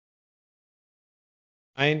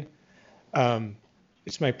mine.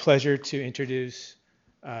 It's my pleasure to introduce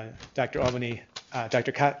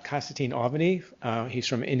Dr. Costantine Albany. He's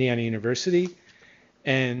from Indiana University,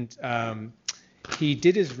 and he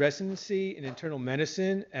did his residency in internal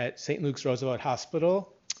medicine at St. Luke's Roosevelt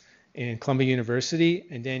Hospital in Columbia University,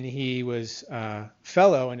 and then he was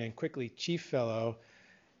fellow and then quickly chief fellow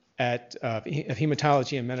of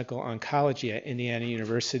hematology and medical oncology at Indiana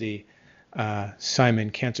University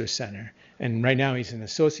Simon Cancer Center. And right now he's an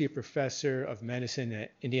associate professor of medicine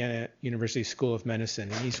at Indiana University School of Medicine.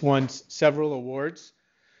 And he's won several awards: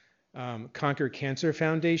 Conquer Cancer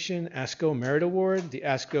Foundation ASCO Merit Award, the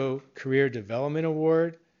ASCO Career Development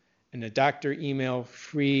Award, and the Dr. Email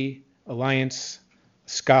Free Alliance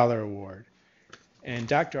Scholar Award. And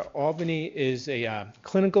Dr. Albany is a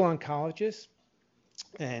clinical oncologist,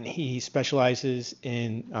 and he specializes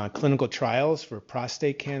in clinical trials for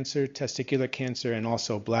prostate cancer, testicular cancer, and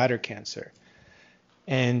also bladder cancer.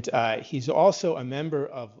 And he's also a member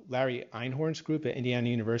of Larry Einhorn's group at Indiana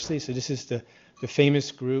University. So this is the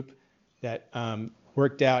famous group that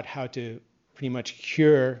worked out how to pretty much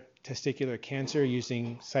cure testicular cancer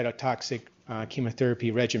using cytotoxic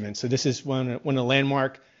chemotherapy regimens. So this is one of the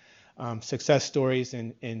landmark success stories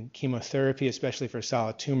in chemotherapy, especially for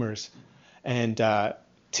solid tumors. And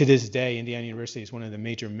to this day, Indiana University is one of the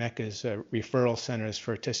major meccas, referral centers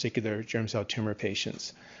for testicular germ cell tumor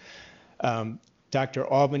patients. Dr.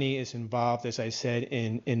 Albany is involved, as I said,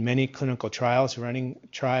 in many clinical trials, running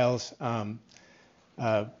trials,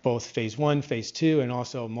 both phase 1, phase 2, and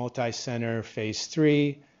also multi-center phase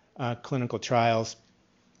 3 clinical trials.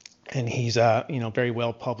 And he's very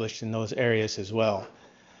well published in those areas as well.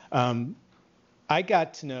 I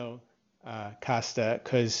got to know Costa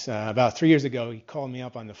because about 3 years ago he called me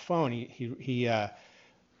up on the phone. He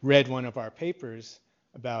read one of our papers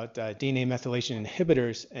about DNA methylation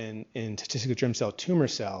inhibitors in testicular germ cell tumor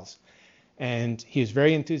cells, and he was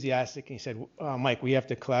very enthusiastic. And he said, "Mike, we have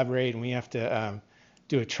to collaborate and we have to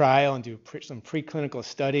do a trial and do some preclinical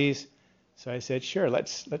studies." So I said, "Sure,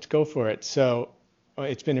 let's go for it." So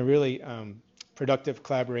it's been a really productive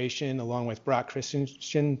collaboration along with Brock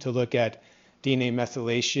Christensen to look at DNA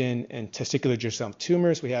methylation and testicular germ cell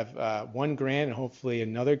tumors. We have one grant and hopefully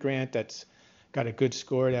another grant that's got a good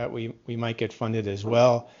score that we might get funded as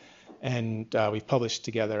well. And we've published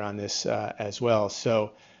together on this as well.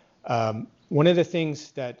 So one of the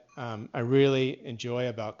things that I really enjoy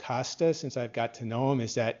about Costa since I've got to know him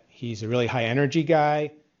is that he's a really high energy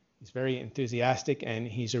guy. He's very enthusiastic and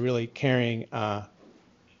he's a really caring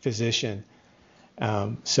physician.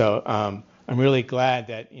 I'm really glad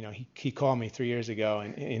that he called me 3 years ago,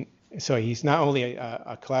 and so he's not only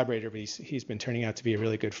a collaborator, but he's been turning out to be a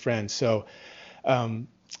really good friend. So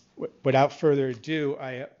without further ado,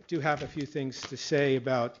 I do have a few things to say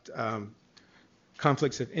about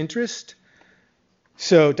conflicts of interest.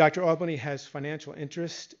 So Dr. Albany has financial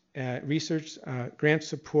interest, research grant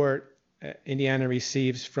support Indiana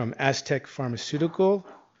receives from Aztec Pharmaceutical.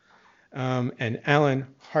 And Alan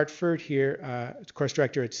Hartford here, course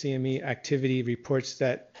director at CME Activity, reports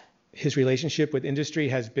that his relationship with industry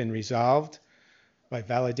has been resolved by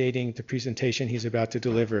validating the presentation he's about to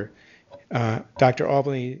deliver. Dr.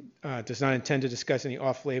 Albany does not intend to discuss any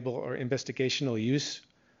off-label or investigational use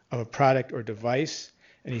of a product or device,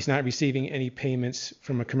 and he's not receiving any payments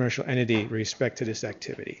from a commercial entity with respect to this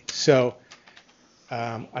activity. So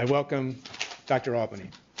I welcome Dr. Albany.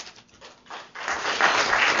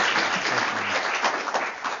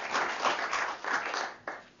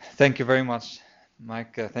 Thank you very much,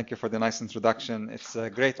 Mike. Thank you for the nice introduction. It's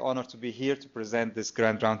a great honor to be here to present this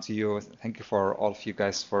grand round to you. Thank you for all of you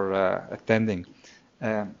guys for attending.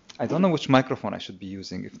 I don't know which microphone I should be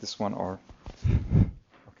using, if this one or...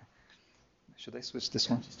 Okay. Should I switch this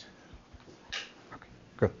one? Okay,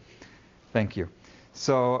 good. Thank you.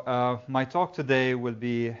 So my talk today will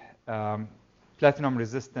be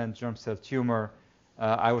platinum-resistant germ cell tumor.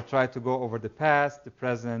 I will try to go over the past, the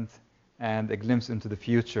present, and a glimpse into the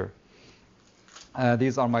future.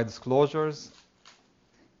 These are my disclosures,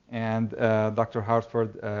 and Dr.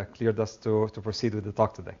 Hartford cleared us to proceed with the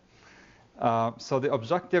talk today. So the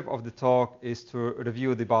objective of the talk is to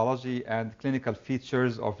review the biology and clinical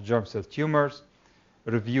features of germ cell tumors,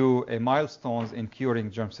 review milestones in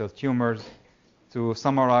curing germ cell tumors, to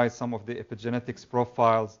summarize some of the epigenetics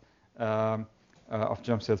profiles of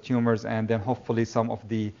germ cell tumors, and then hopefully some of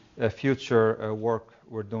the future work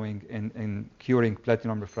we're doing in curing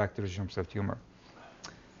platinum refractory germ cell tumor.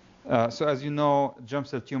 So as you know, germ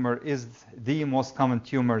cell tumor is the most common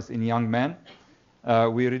tumors in young men.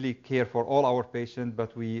 We really care for all our patients,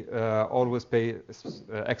 but we always pay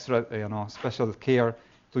extra, special care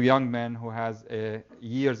to young men who has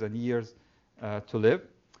years and years to live.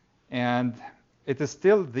 And it is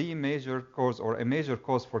still the major cause or a major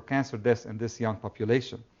cause for cancer deaths in this young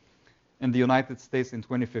population. In the United States in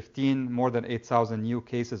 2015, more than 8,000 new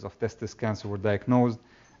cases of testis cancer were diagnosed,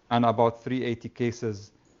 and about 380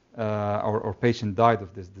 cases or patients died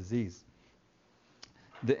of this disease.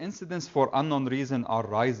 The incidence for unknown reason are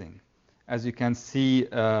rising. As you can see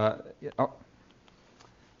on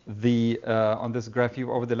this graph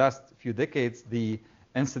here, over the last few decades, the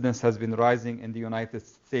incidence has been rising in the United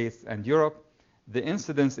States and Europe. The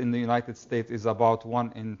incidence in the United States is about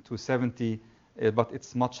 1 in 270, but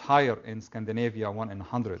it's much higher in Scandinavia, 1 in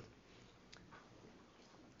 100.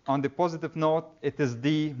 On the positive note, it is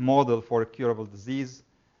the model for a curable disease.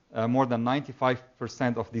 More than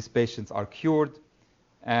 95% of these patients are cured.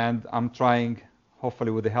 And I'm trying,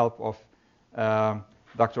 hopefully with the help of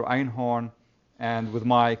Dr. Einhorn and with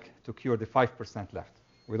Mike, to cure the 5% left.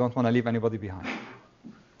 We don't want to leave anybody behind.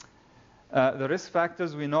 The risk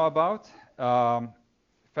factors we know about.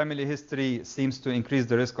 Family history seems to increase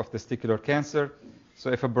the risk of testicular cancer. So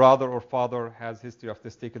if a brother or father has history of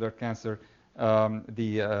testicular cancer,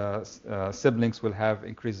 the siblings will have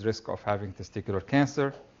increased risk of having testicular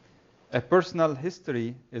cancer. A personal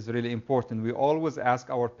history is really important. We always ask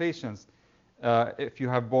our patients if you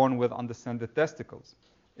have born with undescended testicles,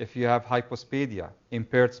 if you have hypospadia,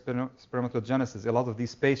 impaired spermatogenesis. A lot of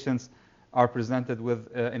these patients are presented with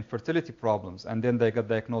infertility problems, and then they get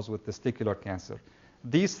diagnosed with testicular cancer.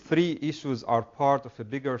 These three issues are part of a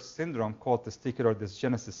bigger syndrome called testicular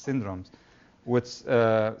dysgenesis syndrome, which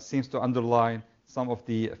seems to underline some of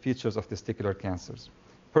the features of testicular cancers.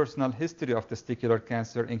 Personal history of testicular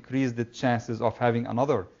cancer increased the chances of having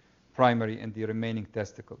another primary in the remaining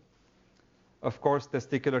testicle. Of course,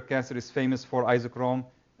 testicular cancer is famous for isochrome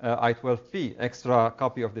I12p, extra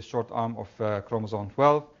copy of the short arm of chromosome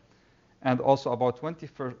 12, and also about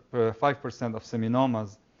 25% of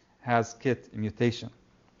seminomas has KIT mutation.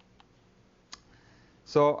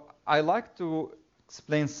 So I like to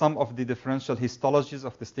explain some of the differential histologies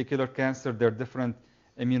of testicular cancer, their different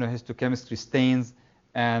immunohistochemistry stains,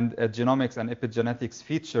 and genomics and epigenetics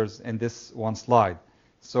features in this one slide.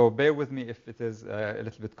 So bear with me if it is a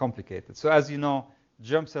little bit complicated. So as you know,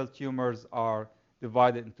 germ cell tumors are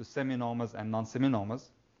divided into seminomas and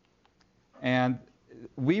non-seminomas. And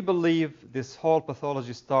we believe this whole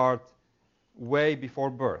pathology starts way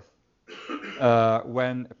before birth,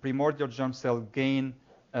 when a primordial germ cell gain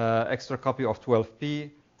extra copy of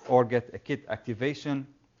 12p or get a KIT activation.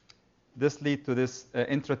 This leads to this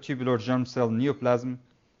intratubular germ cell neoplasm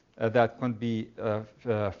that can be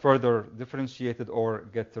further differentiated or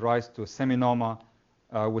get rise to a seminoma,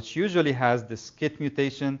 which usually has this KIT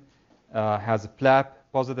mutation, has a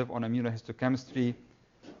PLAP positive on immunohistochemistry.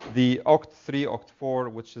 The OCT3,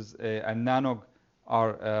 OCT4, which is a nanog,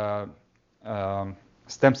 are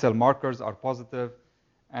stem cell markers are positive,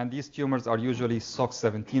 and these tumors are usually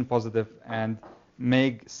SOX17 positive, and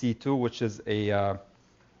MAG-C2, which is a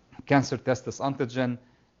cancer testis antigen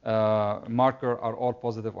marker, are all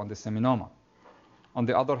positive on the seminoma. On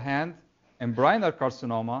the other hand, embryonal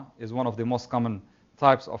carcinoma is one of the most common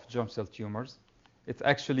types of germ cell tumors. It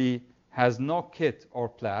actually has no KIT or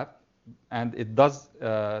PLAP, and it does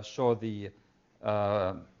show the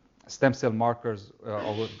stem cell markers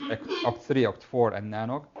of OCT3, OCT4, and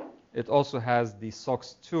nanog. It also has the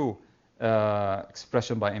SOX2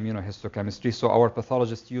 expression by immunohistochemistry. So our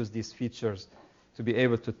pathologists use these features to be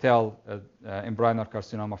able to tell embryonal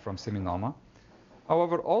carcinoma from seminoma.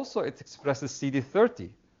 However, also it expresses CD30,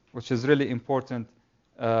 which is really important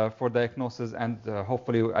for diagnosis, and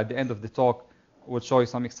hopefully at the end of the talk we'll show you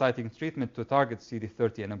some exciting treatment to target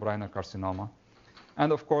CD30 in embryonal carcinoma.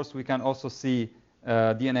 And of course, we can also see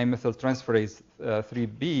DNA methyltransferase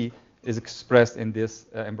 3b is expressed in this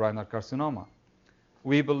embryonal carcinoma.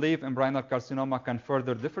 We believe embryonal carcinoma can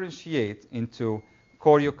further differentiate into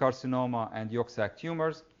choriocarcinoma and yolk sac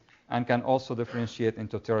tumors, and can also differentiate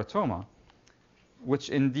into teratoma, which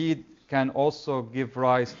indeed can also give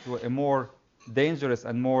rise to a more dangerous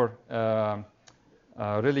and more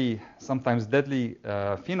really sometimes deadly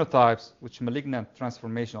phenotypes, which malignant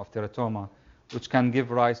transformation of teratoma, which can give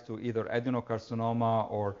rise to either adenocarcinoma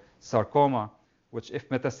or sarcoma, which if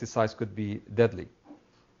metastasized could be deadly.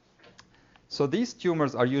 So these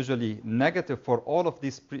tumors are usually negative for all of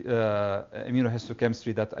these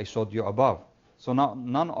immunohistochemistry that I showed you above. So now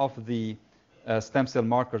none of the stem cell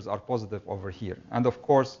markers are positive over here. And of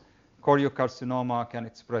course, choriocarcinoma can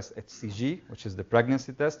express HCG, which is the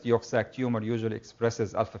pregnancy test. Yolk sac tumor usually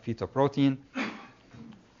expresses alpha-fetoprotein.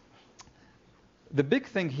 The big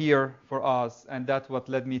thing here for us, and that's what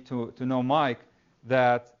led me to know Mike,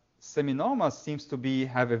 that seminoma seems to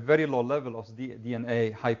have a very low level of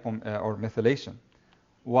DNA or methylation,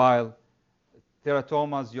 while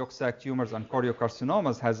teratomas, yolk sac tumors, and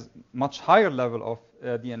choriocarcinomas has much higher level of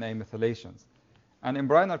DNA methylations. And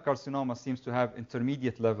embryonal carcinoma seems to have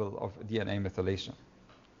intermediate level of DNA methylation.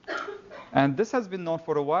 And this has been known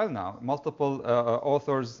for a while now. Multiple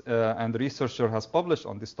authors and researchers has published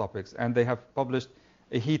on these topics, and they have published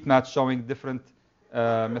a heat map showing different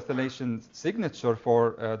methylation signature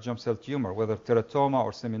for germ cell tumor, whether teratoma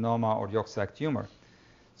or seminoma or yolk sac tumor.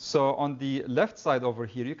 So on the left side over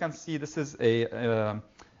here, you can see this is a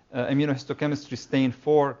immunohistochemistry stain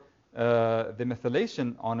for the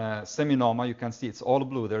methylation on a seminoma. You can see it's all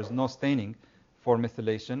blue. There's no staining for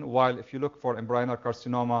methylation. While if you look for embryonal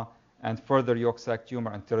carcinoma and further yolk sac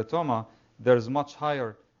tumor and teratoma, there's much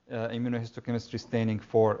higher immunohistochemistry staining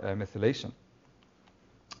for methylation.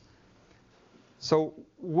 So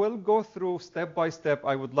we'll go through step by step.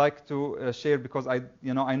 I would like to share, because I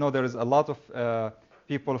know there is a lot of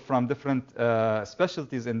people from different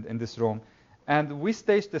specialties in this room, and we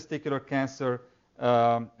stage testicular cancer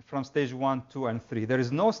from stage 1, 2, and 3. There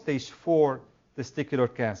is no stage 4 testicular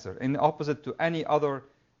cancer. In opposite to any other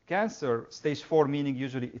cancer, stage 4 meaning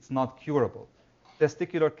usually it's not curable.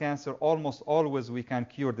 Testicular cancer, almost always we can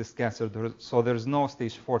cure this cancer, so there is no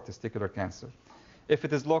stage 4 testicular cancer. If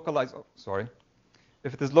it is localized,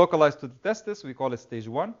 if it is localized to the testis, we call it stage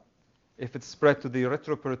 1. If it's spread to the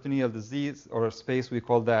retroperitoneal disease or space, we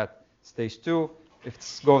call that stage 2. If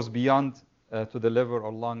it goes beyond to the liver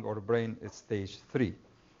or lung or brain, it's stage 3.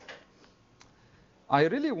 I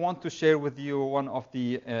really want to share with you one of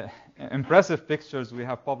the impressive pictures we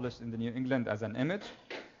have published in the New England as an image.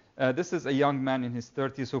 This is a young man in his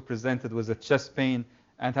 30s who presented with a chest pain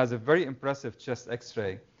and has a very impressive chest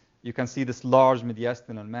X-ray. You can see this large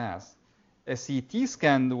mediastinal mass. A CT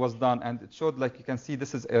scan was done, and it showed, like you can see,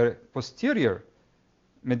 this is a posterior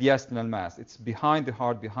mediastinal mass. It's behind the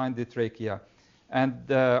heart, behind the trachea. And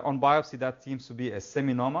on biopsy, that seems to be a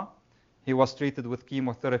seminoma. He was treated with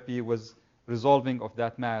chemotherapy, was resolving of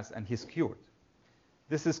that mass, and he's cured.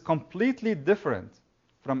 This is completely different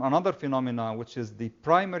from another phenomenon, which is the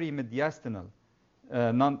primary mediastinal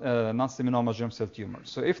non-seminoma germ cell tumor.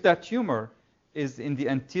 So if that tumor is in the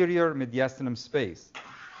anterior mediastinum space,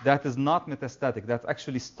 that is not metastatic. That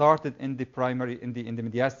actually started in the primary, in the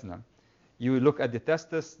mediastinum. You look at the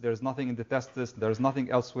testis, there's nothing in the testis, there's nothing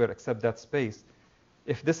elsewhere except that space.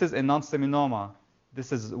 If this is a non-seminoma,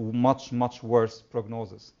 this is much, much worse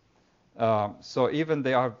prognosis. So even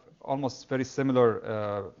they are almost very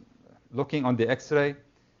similar looking on the X-ray.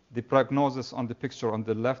 The prognosis on the picture on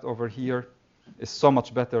the left over here is so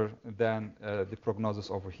much better than the prognosis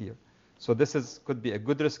over here. So this could be a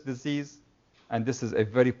good risk disease, and this is a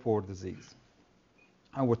very poor disease.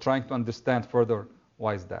 And we're trying to understand further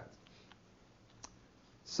why is that.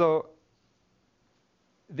 So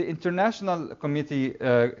the international committee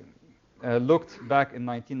looked back in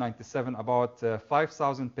 1997 about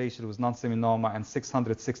 5,000 patients with non-seminoma and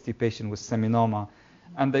 660 patients with seminoma.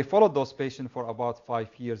 And they followed those patients for about 5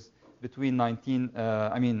 years. Between the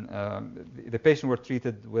patients were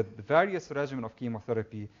treated with various regimens of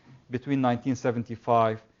chemotherapy between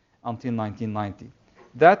 1975 until 1990.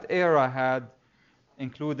 That era had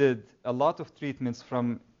included a lot of treatments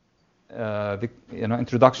from the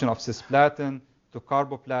introduction of cisplatin to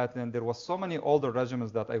carboplatin. There was so many older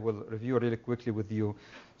regimens that I will review really quickly with you.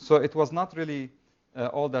 So it was not really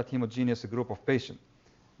all that homogeneous group of patients.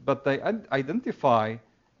 But they identify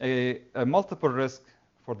a multiple risk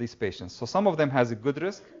for these patients. So some of them has a good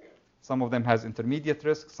risk, some of them has intermediate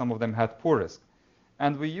risk, some of them had poor risk.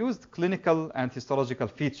 And we used clinical and histological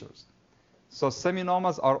features. So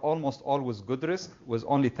seminomas are almost always good risk, with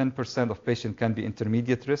only 10% of patients can be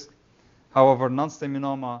intermediate risk. However,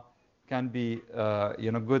 non-seminoma can be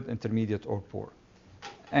good, intermediate, or poor.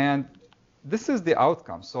 And this is the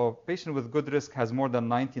outcome. So patient with good risk has more than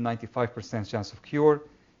 90-95% chance of cure.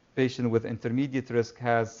 Patient with intermediate risk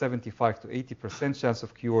has 75 to 80% chance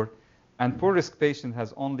of cure. And poor risk patient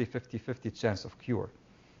has only 50-50 chance of cure.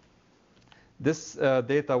 This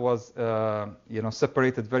data was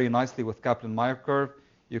separated very nicely with Kaplan-Meier curve.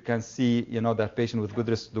 You can see that patient with good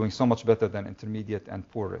risk doing so much better than intermediate and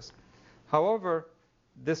poor risk. However,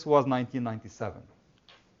 this was 1997.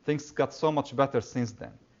 Things got so much better since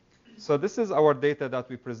then. So this is our data that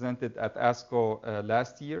we presented at ASCO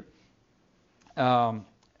last year.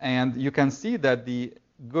 And you can see that the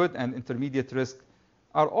good and intermediate risk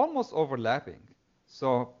are almost overlapping.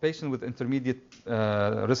 So patients with intermediate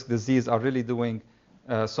risk disease are really doing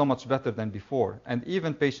so much better than before. And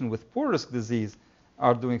even patients with poor risk disease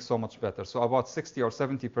are doing so much better. So about 60 or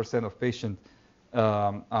 70% of patients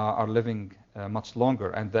are living much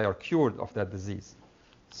longer, and they are cured of that disease.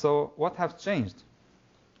 So what has changed?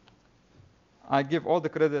 I give all the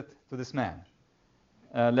credit to this man,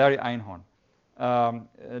 Larry Einhorn.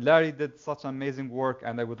 Larry did such amazing work,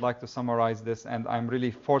 and I would like to summarize this, and I'm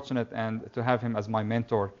really fortunate to have him as my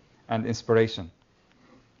mentor and inspiration.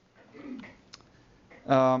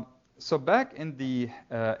 So back in the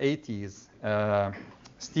 80s,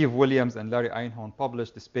 Steve Williams and Larry Einhorn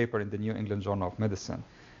published this paper in the New England Journal of Medicine.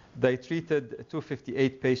 They treated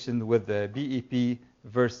 258 patients with BEP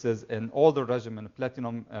versus an older regimen,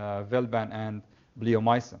 platinum, Velban, and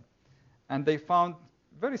bleomycin. And they found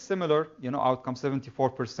very similar outcome,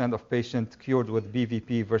 74% of patients cured with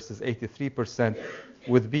BVP versus 83%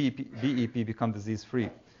 with BEP become disease-free.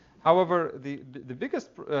 However, the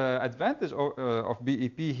biggest advantage of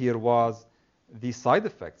BEP here was the side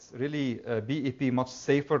effects. Really, BEP much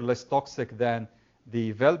safer, less toxic than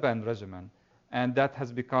the Velban regimen, and that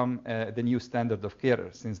has become the new standard of care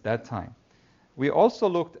since that time. We also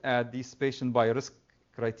looked at these patients by risk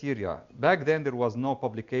criteria. Back then, there was no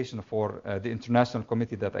publication for the international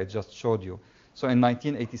committee that I just showed you. So in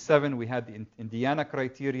 1987, we had the Indiana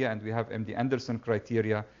criteria, and we have MD Anderson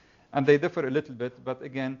criteria, and they differ a little bit, but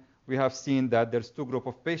again, we have seen that there's two groups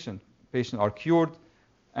of patients. Patients are cured,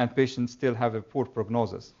 and patients still have a poor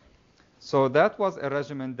prognosis. So that was a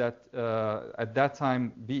regimen that, at that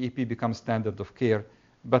time, BEP becomes standard of care.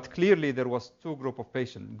 But clearly, there was two groups of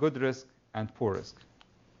patients, good risk and poor risk.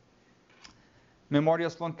 Memorial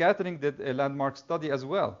Sloan Kettering did a landmark study as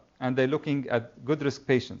well, and they're looking at good risk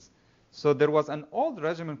patients. So there was an old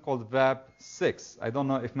regimen called VAB6. I don't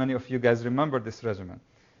know if many of you guys remember this regimen.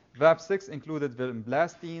 VAB6 included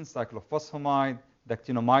vinblastine, cyclophosphamide,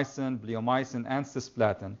 dactinomycin, bleomycin, and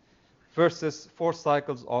cisplatin versus 4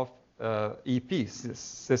 cycles of EP,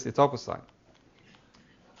 cis-etoposide.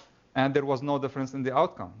 And there was no difference in the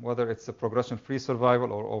outcome, whether it's a progression-free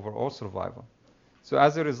survival or overall survival. So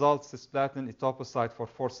as a result, cisplatin etoposide for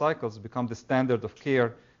 4 cycles become the standard of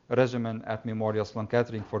care regimen at Memorial Sloan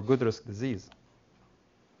Kettering for good risk disease.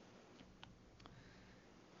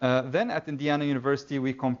 Then at Indiana University,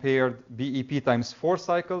 we compared BEP times 4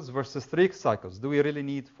 cycles versus 3 cycles. Do we really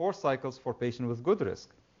need 4 cycles for patients with good risk?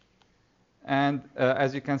 And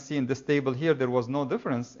as you can see in this table here, there was no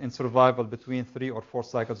difference in survival between 3 or 4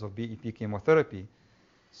 cycles of BEP chemotherapy.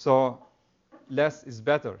 So less is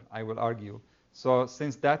better, I will argue. So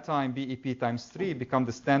since that time, BEP times 3 become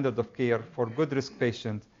the standard of care for good risk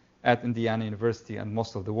patients at Indiana University and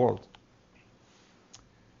most of the world.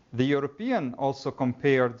 The European also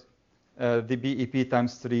compared the BEP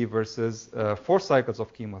times 3 versus 4 cycles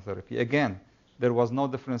of chemotherapy. Again, there was no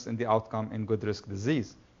difference in the outcome in good risk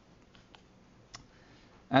disease.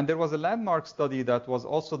 And there was a landmark study that was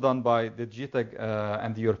also done by the GTEC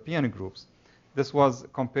and the European groups. This was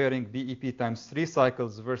comparing BEP times 3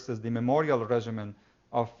 cycles versus the Memorial regimen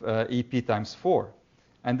of EP times 4.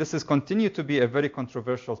 And this has continued to be a very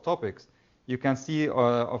controversial topic. You can see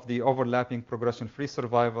of the overlapping progression-free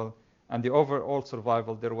survival and the overall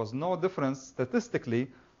survival, there was no difference statistically,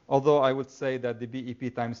 although I would say that the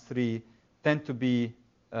BEP times 3 tend to be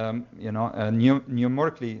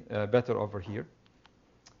numerically better over here.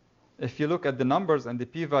 If you look at the numbers and the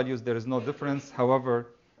p-values, there is no difference. However,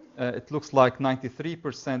 it looks like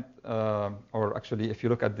 93%, or actually, if you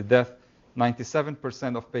look at the death,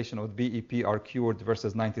 97% of patients with BEP are cured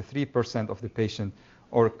versus 93% of the patients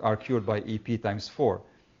are cured by EP times 4.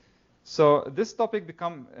 So this topic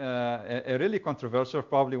become a really controversial,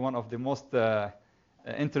 probably one of the most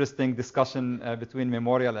interesting discussion between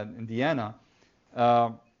Memorial and Indiana.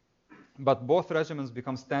 But both regimens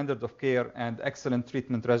become standard of care and excellent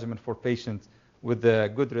treatment regimen for patients with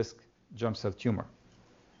a good risk germ cell tumor.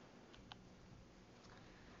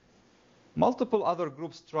 Multiple other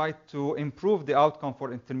groups tried to improve the outcome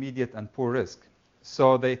for intermediate and poor risk.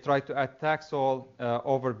 So they tried to add Taxol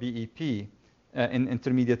over BEP in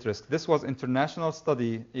intermediate risk. This was international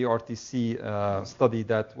study, ERTC study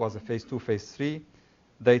that was a phase 2, phase 3.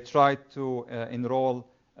 They tried to enroll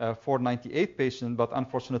 498 patients, but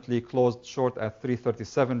unfortunately closed short at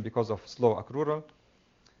 337 because of slow accrual.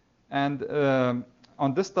 And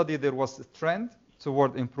on this study, there was a trend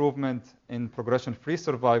toward improvement in progression-free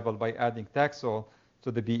survival by adding Taxol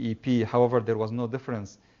to the BEP. However, there was no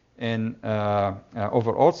difference in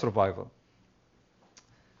overall survival.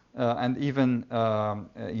 And even,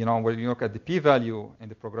 when you look at the p-value in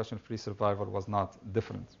the progression-free survival was not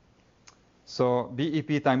different. So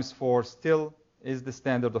BEP times 4 still is the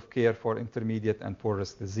standard of care for intermediate and poor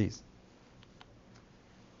risk disease.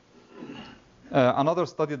 Another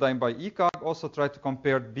study done by ECOG also tried to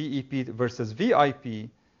compare BEP versus VIP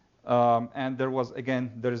And there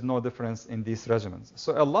is no difference in these regimens.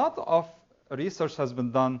 So a lot of research has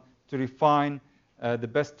been done to refine the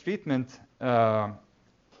best treatment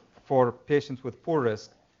for patients with poor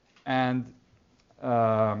risk. And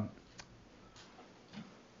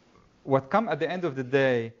what come at the end of the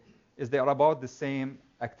day is they are about the same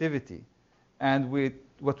activity. And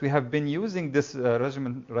what we have been using this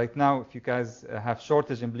regimen right now, if you guys have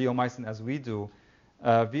shortage in bleomycin as we do,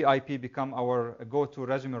 VIP become our go-to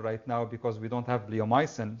regimen right now because we don't have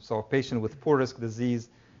bleomycin. So patients with poor risk disease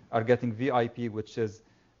are getting VIP, which is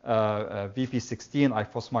VP16,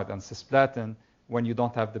 ifosfamide, and cisplatin when you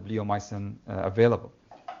don't have the bleomycin available.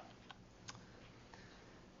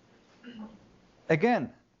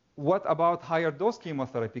 Again, what about higher dose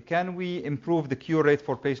chemotherapy? Can we improve the cure rate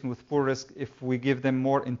for patients with poor risk if we give them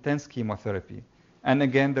more intense chemotherapy? And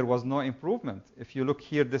again, there was no improvement. If you look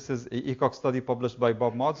here, this is an ECOG study published by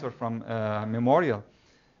Bob Modzer from Memorial.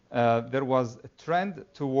 There was a trend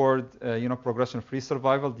toward progression-free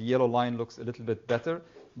survival. The yellow line looks a little bit better,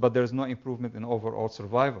 but there's no improvement in overall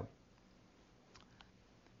survival.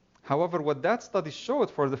 However, what that study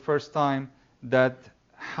showed for the first time that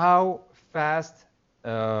how fast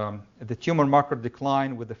the tumor marker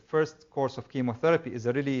decline with the first course of chemotherapy is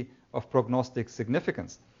really of prognostic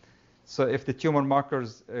significance. So if the tumor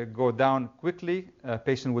markers go down quickly, a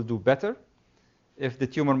patient will do better. If the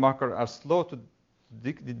tumor markers are slow to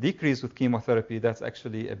decrease with chemotherapy, that's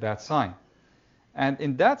actually a bad sign. And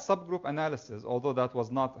in that subgroup analysis, although that was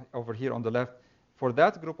not over here on the left, for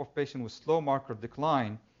that group of patients with slow marker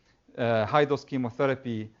decline, high-dose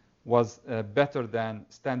chemotherapy was better than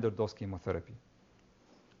standard dose chemotherapy.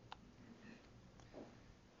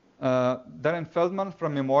 Darren Feldman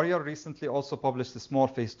from Memorial recently also published a small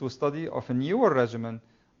phase 2 study of a newer regimen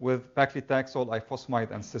with paclitaxel,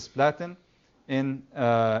 ifosfamide, and cisplatin in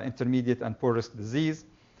intermediate and poor risk disease.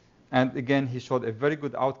 And again, he showed a very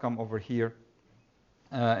good outcome over here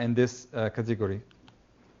in this category.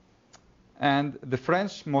 And the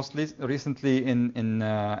French, most recently in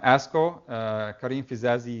ASCO, Karim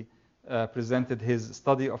Fizazi presented his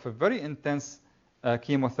study of a very intense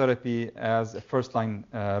chemotherapy as a first-line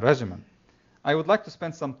regimen. I would like to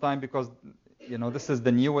spend some time because this is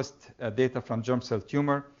the newest data from germ cell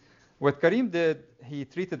tumor. What Karim did, he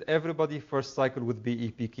treated everybody first cycle with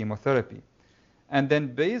BEP chemotherapy. And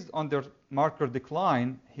then based on their marker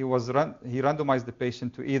decline, he randomized the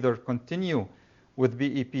patient to either continue with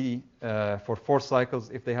BEP for 4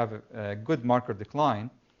 cycles if they have a good marker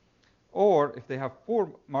decline, or if they have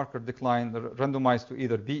poor marker decline, randomized to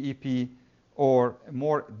either BEP or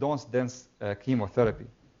more dose-dense chemotherapy.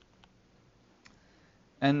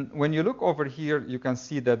 And when you look over here, you can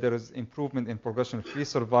see that there is improvement in progression-free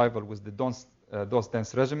survival with the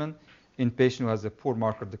dose-dense regimen in patient who has a poor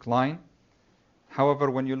marker decline.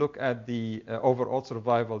 However, when you look at the overall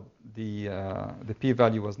survival, the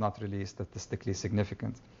p-value was not really statistically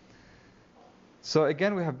significant. So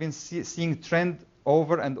again, we have been seeing trend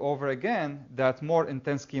over and over again that more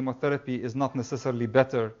intense chemotherapy is not necessarily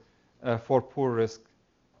better for poor risk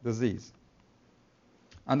disease.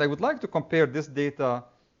 And I would like to compare this data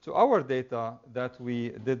to our data that we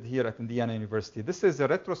did here at Indiana University. This is a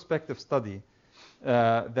retrospective study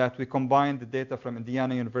that we combined the data from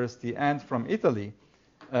Indiana University and from Italy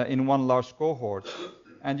in one large cohort.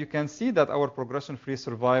 And you can see that our progression-free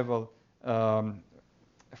survival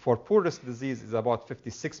for poor risk disease is about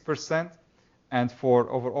 56%, and for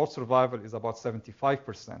overall survival is about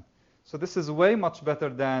 75%. So this is way much better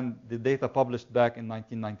than the data published back in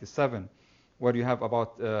 1997, where you have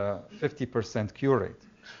about 50% cure rate.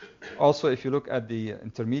 Also, if you look at the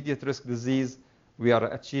intermediate risk disease, we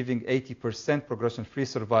are achieving 80% progression-free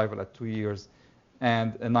survival at 2 years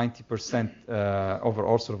and a 90%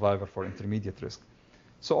 overall survival for intermediate risk.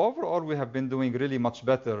 So overall, we have been doing really much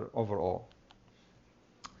better overall.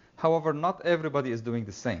 However, not everybody is doing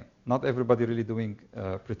the same. Not everybody really doing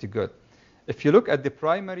pretty good. If you look at the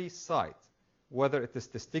primary site, whether it is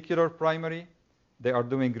testicular primary, they are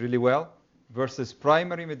doing really well, versus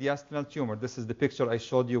primary mediastinal tumor. This is the picture I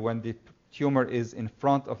showed you when the tumor is in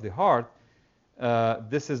front of the heart.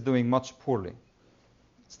 This is doing much poorly.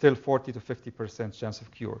 Still 40 to 50% chance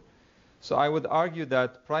of cure. So I would argue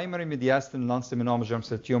that primary mediastinal non-seminoma germ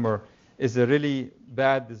cell tumor is a really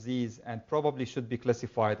bad disease and probably should be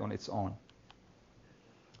classified on its own.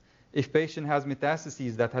 If patient has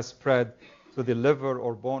metastases that has spread to the liver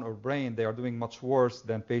or bone or brain, they are doing much worse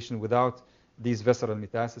than patient without these visceral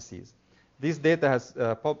metastases. This data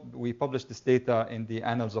we published this data in the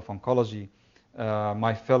Annals of Oncology.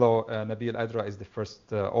 My fellow Nabil Adra is the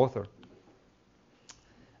first author.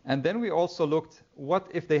 And then we also looked, what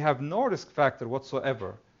if they have no risk factor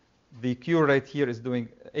whatsoever? the cure rate here is doing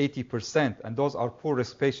 80%, and those are poor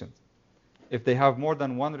risk patients. If they have more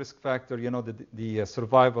than one risk factor, the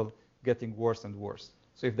survival getting worse and worse.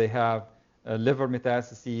 So if they have liver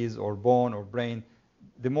metastases or bone or brain,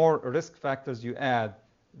 the more risk factors you add,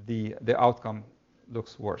 the outcome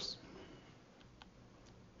looks worse.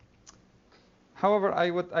 However,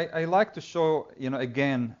 I like to show,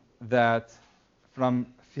 again, that from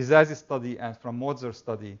Fizazi's study and from Mozart's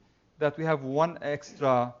study, that we have one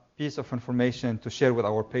extra piece of information to share with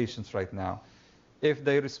our patients right now. If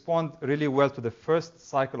they respond really well to the first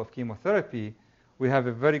cycle of chemotherapy, we have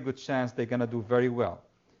a very good chance they're going to do very well.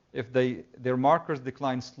 If their markers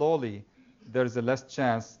decline slowly, there's a less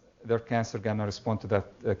chance their cancer going to respond to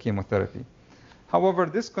that chemotherapy. However,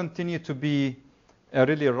 this continues to be a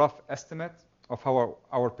really rough estimate of how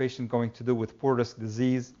our patient going to do with poor risk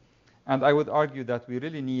disease. And I would argue that we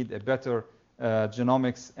really need a better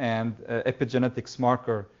genomics and epigenetics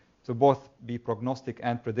marker to both be prognostic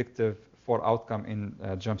and predictive for outcome in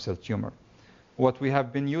germ cell tumor. What we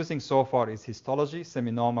have been using so far is histology,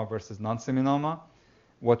 seminoma versus non-seminoma.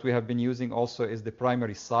 What we have been using also is the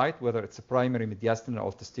primary site, whether it's a primary mediastinal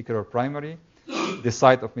or testicular primary, the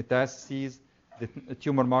site of metastases, the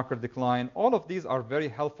tumor marker decline. All of these are very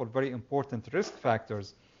helpful, very important risk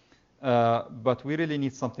factors, but we really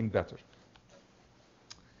need something better.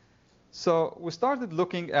 So we started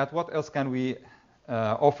looking at what else can we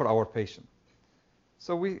offer our patient.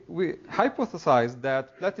 So we hypothesized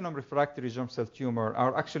that platinum refractory germ cell tumor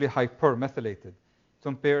are actually hypermethylated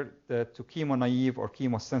compared to chemo-naive or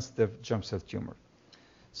chemo-sensitive germ cell tumor.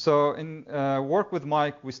 So in work with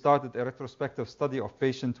Mike, we started a retrospective study of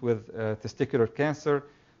patients with testicular cancer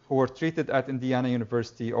who were treated at Indiana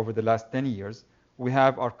University over the last 10 years. We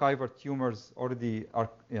have archival tumors already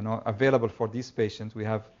available for these patients. We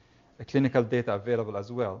have clinical data available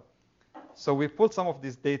as well. So we pulled some of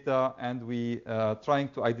this data and we trying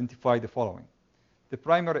to identify the following. The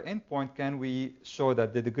primary endpoint, can we show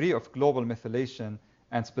that the degree of global methylation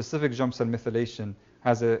and specific germ cell methylation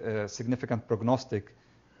has a significant prognostic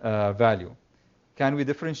value? Can we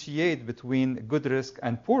differentiate between good risk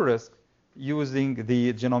and poor risk using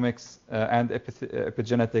the genomics and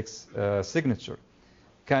epigenetics signature?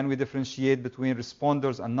 Can we differentiate between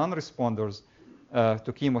responders and non-responders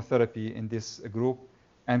to chemotherapy in this group?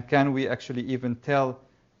 And can we actually even tell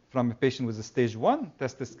from a patient with a stage 1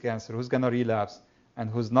 testis cancer who's going to relapse and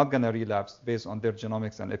who's not going to relapse based on their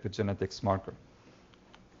genomics and epigenetics marker?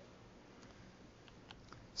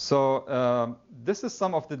 So this is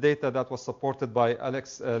some of the data that was supported by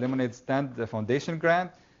Alex Lemonade's Stand Foundation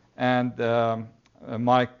grant, and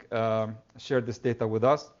Mike shared this data with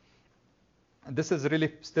us. And this is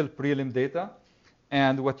really still prelim data.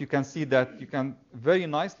 And what you can see that you can very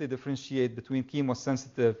nicely differentiate between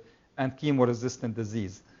chemosensitive and chemo-resistant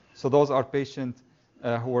disease. So those are patients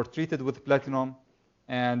who were treated with platinum,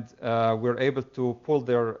 and we're able to pull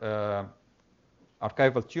their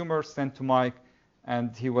archival tumor, sent to Mike,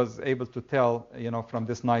 and he was able to tell, from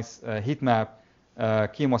this nice heat map,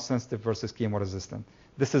 chemosensitive versus chemoresistant.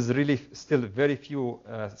 This is really still very few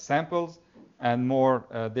samples, and more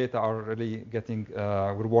data are really getting,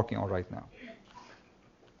 we're working on right now.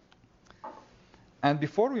 And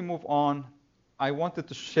before we move on, I wanted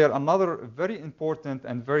to share another very important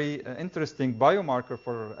and very interesting biomarker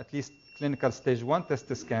for at least clinical stage 1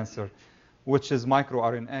 testis cancer, which is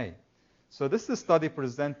microRNA. So this is a study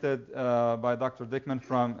presented by Dr. Dickman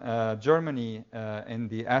from Germany in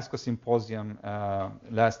the ASCO symposium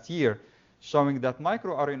last year, showing that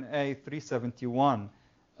microRNA 371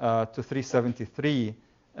 to 373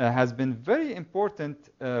 has been very important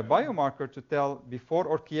biomarker to tell before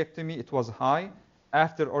orchiectomy it was high,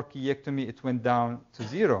 after orchiectomy it went down to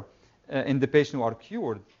 0 in the patient who are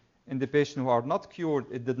cured. In the patient who are not cured,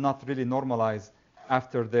 it did not really normalize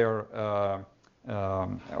after their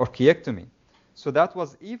orchiectomy. So that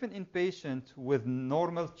was even in patients with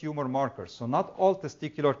normal tumor markers. So not all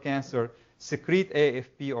testicular cancer secrete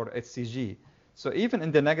AFP or HCG. So even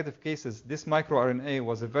in the negative cases, this microRNA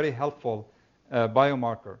was a very helpful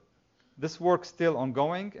biomarker. This work is still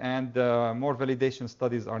ongoing, and more validation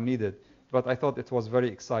studies are needed, but I thought it was very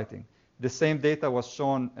exciting. The same data was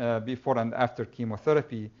shown before and after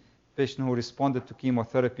chemotherapy. Patient who responded to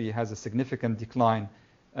chemotherapy has a significant decline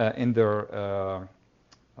in their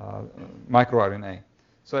microRNA.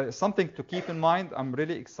 So it's something to keep in mind. I'm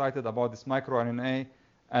really excited about this microRNA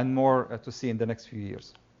and more to see in the next few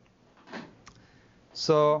years.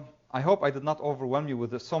 So I hope I did not overwhelm you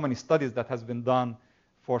with so many studies that has been done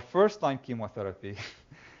for first-line chemotherapy.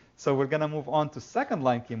 So we're going to move on to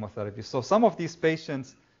second-line chemotherapy. So some of these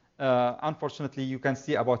patients unfortunately, you can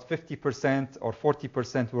see about 50% or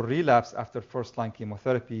 40% will relapse after first-line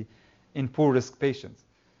chemotherapy in poor-risk patients.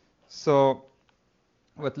 So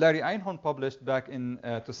what Larry Einhorn published back in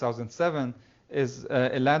 2007 is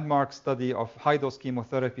a landmark study of high-dose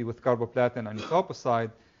chemotherapy with carboplatin and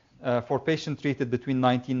etoposide for patients treated between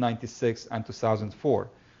 1996 and 2004.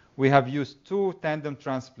 We have used 2 tandem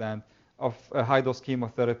transplants of high-dose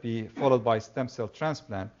chemotherapy followed by stem cell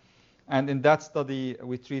transplant. And in that study,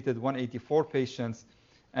 we treated 184 patients.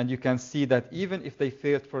 And you can see that even if they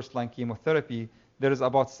failed first-line chemotherapy, there is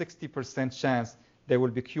about 60% chance they will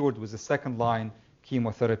be cured with a second-line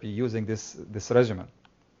chemotherapy using this regimen.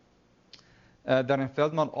 Darren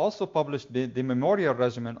Feldman also published the memorial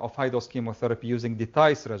regimen of high-dose chemotherapy using the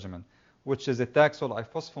TICE regimen, which is a Taxol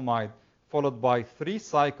ifosfamide followed by 3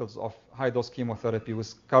 cycles of high-dose chemotherapy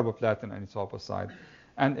with carboplatin and etoposide.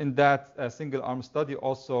 And in that single-arm study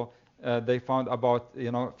also, they found about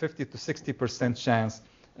 50 to 60% chance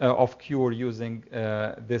of cure using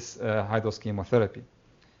this high-dose chemotherapy.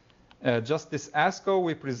 Just this ASCO,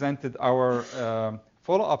 we presented our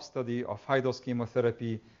follow-up study of high-dose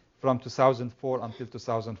chemotherapy from 2004 until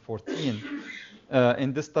 2014.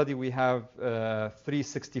 In this study, we have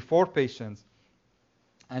 364 patients.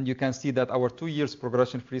 And you can see that our 2 years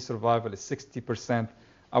progression-free survival is 60%.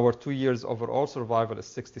 Our 2 years overall survival is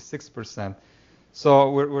 66%.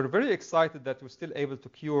 So we're very excited that we're still able to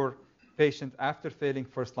cure patients after failing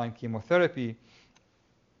first-line chemotherapy.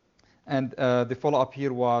 And the follow-up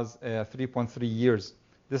here was 3.3 years.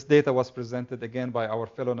 This data was presented again by our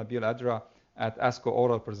fellow Nabil Adra at ASCO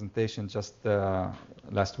oral presentation just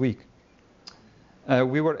last week.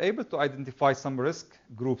 We were able to identify some risk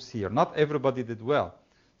groups here. Not everybody did well.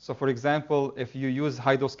 So for example, if you use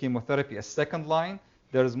high-dose chemotherapy as second line,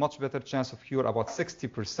 there is much better chance of cure, about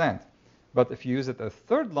 60%. But if you use it as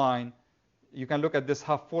third line, you can look at this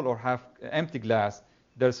half full or half empty glass.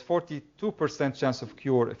 There's 42% chance of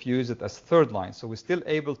cure if you use it as third line. So we're still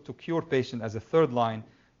able to cure patients as a third line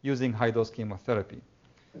using high-dose chemotherapy.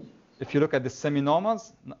 If you look at the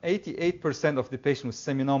seminomas, 88% of the patients with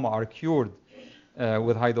seminoma are cured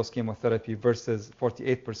with high-dose chemotherapy versus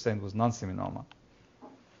 48% with non-seminoma.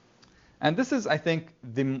 And this is, I think,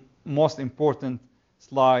 the most important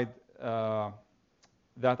slide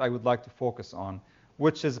that I would like to focus on,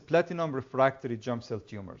 which is platinum refractory germ cell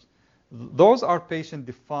tumors. Those are patients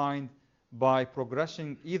defined by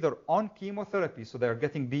progression either on chemotherapy, so they're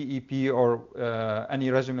getting BEP or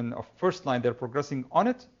any regimen of first line, they're progressing on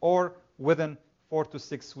it, or within 4 to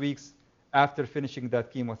 6 weeks after finishing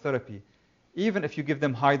that chemotherapy. Even if you give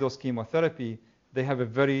them high-dose chemotherapy, they have a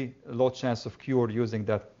very low chance of cure using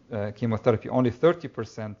that chemotherapy, only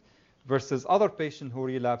 30%, versus other patients who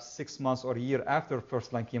relapse 6 months or a year after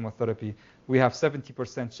first-line chemotherapy, we have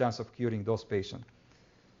 70% chance of curing those patients.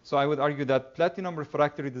 So I would argue that platinum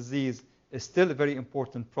refractory disease is still a very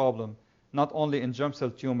important problem, not only in germ cell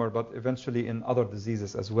tumor, but eventually in other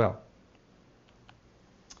diseases as well.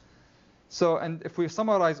 So, and if we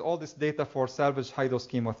summarize all this data for salvage high-dose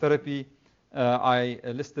chemotherapy, I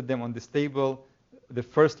listed them on this table. The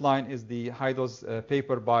first line is the high-dose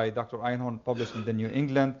paper by Dr. Einhorn published in the New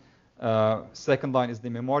England. Second line is the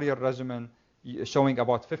memorial regimen, showing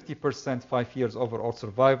about 50% 5 years overall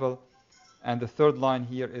survival. And the third line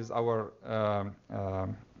here is our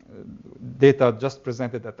data just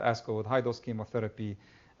presented at ASCO with high-dose chemotherapy.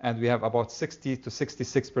 And we have about 60 to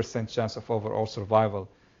 66% chance of overall survival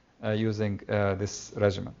using this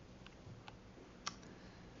regimen.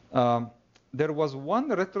 There was one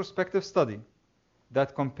retrospective study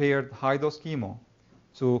that compared high-dose chemo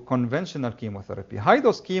to conventional chemotherapy.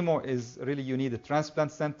 High-dose chemo is really, you need a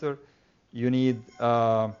transplant center. You need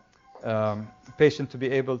patient to be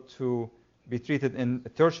able to be treated in a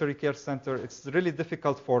tertiary care center. It's really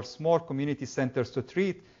difficult for small community centers to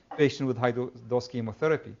treat patients with high-dose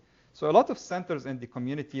chemotherapy. So a lot of centers in the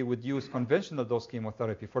community would use conventional dose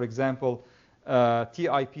chemotherapy, for example,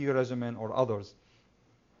 TIP regimen or others.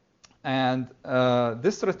 And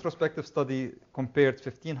this retrospective study compared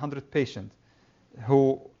 1,500 patients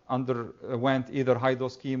who underwent either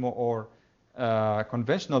high-dose chemo or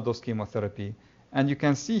conventional dose chemotherapy. And you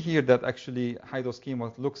can see here that actually high-dose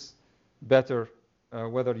chemo looks better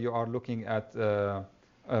whether you are looking at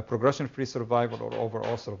progression-free survival or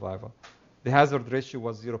overall survival. The hazard ratio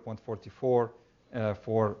was 0.44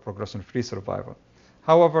 for progression-free survival.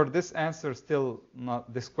 However, this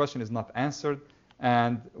question is not answered,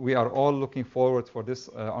 and we are all looking forward for this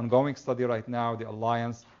ongoing study right now, the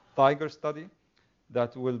Alliance Tiger study,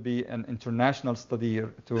 that will be an international study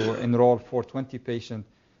to enroll 420 patients,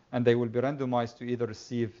 and they will be randomized to either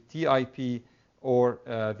receive TIP or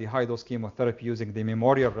the high-dose chemotherapy using the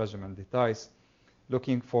memorial regimen, the TICE,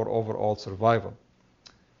 looking for overall survival.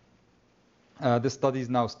 This study is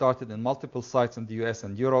now started in multiple sites in the US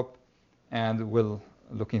and Europe, and we're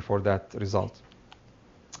looking for that result.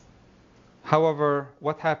 However,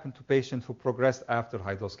 what happened to patients who progressed after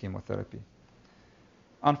high-dose chemotherapy?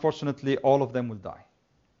 Unfortunately, all of them will die.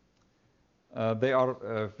 They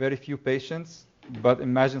are very few patients, but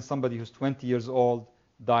imagine somebody who's 20 years old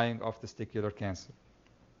dying of testicular cancer.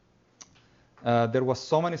 There was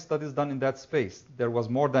so many studies done in that space. There was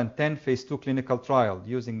more than 10 phase 2 clinical trials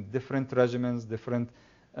using different regimens, different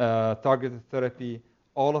targeted therapy.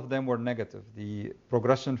 All of them were negative. The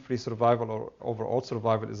progression-free survival or overall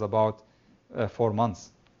survival is about 4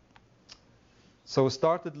 months. So we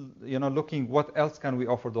started, looking what else can we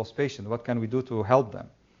offer those patients? What can we do to help them?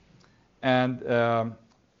 And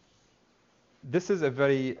this is a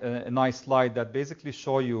very nice slide that basically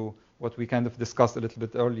show you what we kind of discussed a little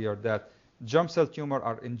bit earlier, that germ cell tumors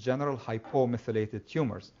are in general hypomethylated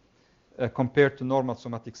tumors compared to normal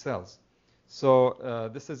somatic cells. So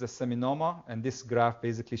this is a seminoma, and this graph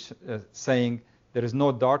basically saying there is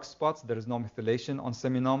no dark spots, there is no methylation on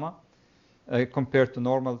seminoma compared to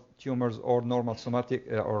normal tumors or normal somatic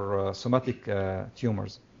somatic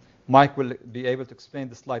tumors. Mike will be able to explain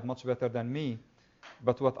the slide much better than me,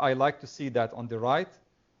 but what I like to see that on the right,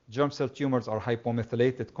 germ cell tumors are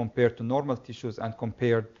hypomethylated compared to normal tissues and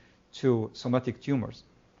compared to somatic tumors.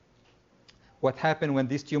 What happens when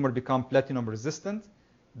these tumors become platinum resistant?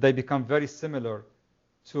 They become very similar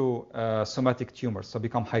to somatic tumors, so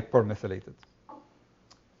become hypermethylated.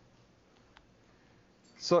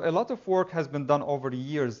 So a lot of work has been done over the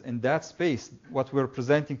years in that space. What we're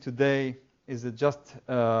presenting today is just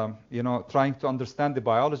trying to understand the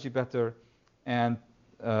biology better, and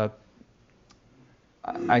I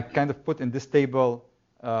kind of put in this table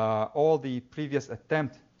all the previous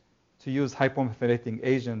attempts to use hypomethylating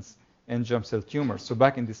agents in germ cell tumors. So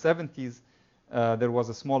back in the 70s, there was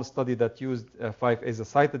a small study that used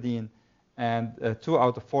 5-azacitidine, and 2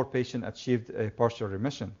 out of 4 patients achieved a partial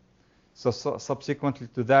remission. So subsequently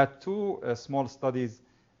to that, 2 small studies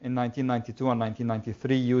in 1992 and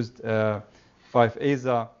 1993 used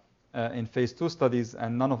 5-aza in phase 2 studies,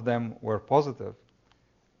 and none of them were positive.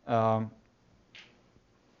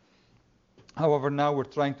 However, now we're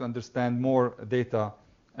trying to understand more data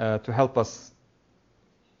to help us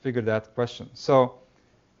figure that question. So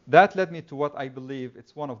that led me to what I believe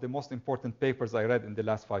it's one of the most important papers I read in the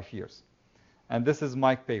last 5 years. And this is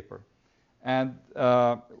Mike's paper. And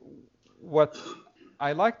what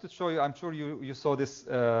I like to show you, I'm sure you saw this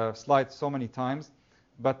slide so many times,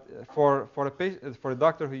 but for a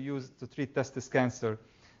doctor who used to treat testis cancer,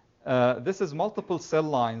 this is multiple cell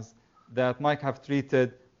lines that Mike have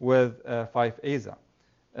treated with 5-aza.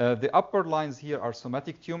 The upper lines here are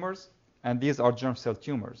somatic tumors, and these are germ cell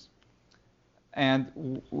tumors.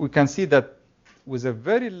 And we can see that with a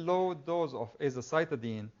very low dose of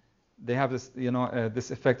azacitidine, they have this,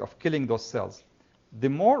 this effect of killing those cells. The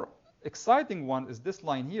more exciting one is this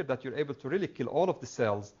line here, that you're able to really kill all of the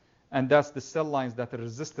cells, and that's the cell lines that are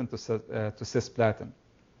resistant to cisplatin.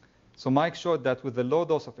 So Mike showed that with the low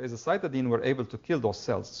dose of azacitidine, we're able to kill those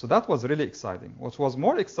cells. So that was really exciting. What was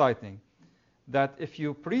more exciting, that if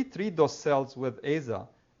you pre-treat those cells with aza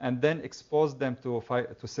and then expose them to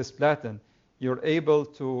cisplatin, you're able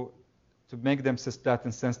to make them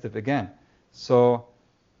cisplatin sensitive again. So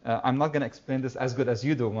I'm not going to explain this as good as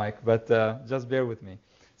you do, Mike, but just bear with me.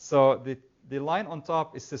 So the line on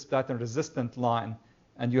top is cisplatin resistant line,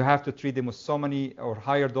 and you have to treat them with so many or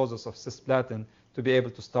higher doses of cisplatin to be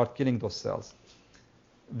able to start killing those cells.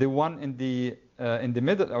 The one in the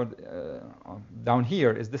middle or down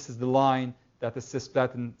here is the line that is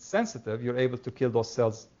cisplatin sensitive. You're able to kill those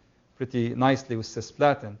cells pretty nicely with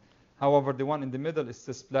cisplatin. However, the one in the middle is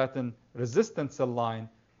cisplatin resistant cell line,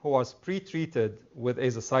 who was pre-treated with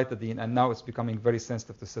azacitidine, and now it's becoming very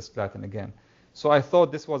sensitive to cisplatin again. So I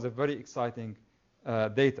thought this was a very exciting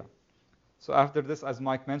data. So after this, as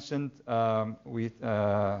Mike mentioned,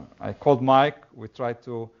 I called Mike. We tried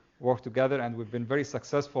to work together, and we've been very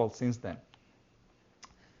successful since then.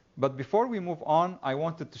 But before we move on, I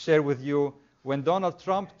wanted to share with you when Donald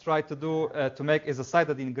Trump tried to make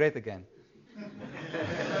azacitidine great again.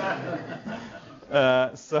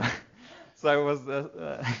 So I was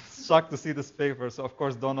shocked to see this paper. So of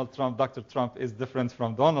course, Dr. Trump is different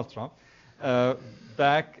from Donald Trump.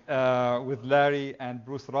 Back with Larry and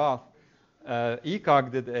Bruce Roth,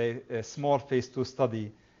 ECOG did a small phase 2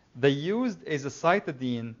 study. They used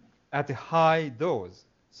azacitidine at a high dose,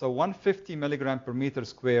 so 150 milligram per meter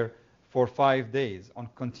square for 5 days on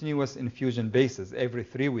continuous infusion basis every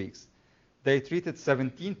 3 weeks. They treated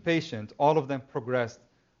 17 patients. All of them progressed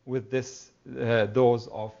with this dose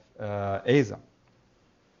of AZA.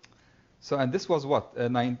 So, and this was what,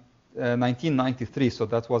 1993, so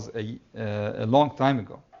that was a long time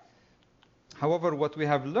ago. However, what we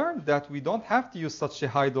have learned that we don't have to use such a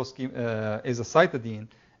high dose azacitidine,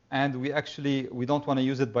 and we don't want to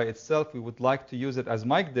use it by itself. We would like to use it, as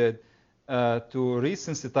Mike did, to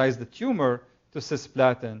resensitize the tumor to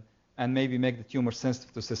cisplatin and maybe make the tumor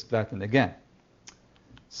sensitive to cisplatin again.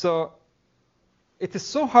 So it is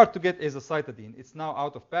so hard to get azacitidine. It's now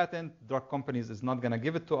out of patent. Drug companies is not going to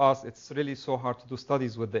give it to us. It's really so hard to do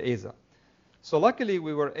studies with the AZA. So luckily,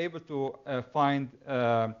 we were able to find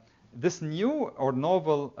this new or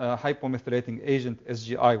novel hypomethylating agent,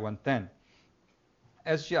 SGI-110.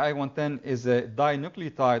 SGI-110 is a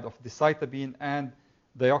dinucleotide of decitabine and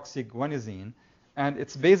deoxyguanosine, and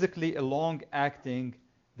it's basically a long-acting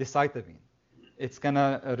decitabine. It's going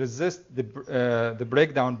to resist the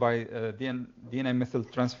breakdown by DNA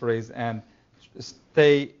methyltransferase and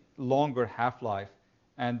stay longer half-life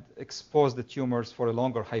and expose the tumors for a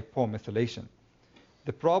longer hypomethylation.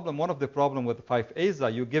 One of the problems with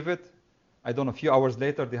 5-AZA, you give it, I don't know, a few hours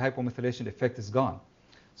later, the hypomethylation effect is gone.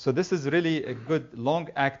 So this is really a good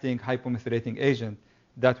long-acting hypomethylating agent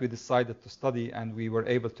that we decided to study, and we were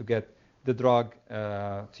able to get the drug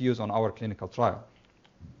to use on our clinical trial.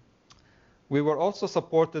 We were also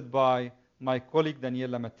supported by my colleague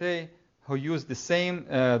Daniela Mattei, who used the same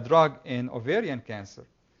drug in ovarian cancer.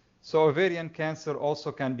 So ovarian cancer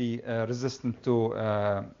also can be resistant to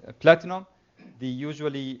platinum. The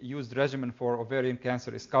usually used regimen for ovarian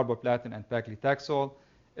cancer is carboplatin and paclitaxel.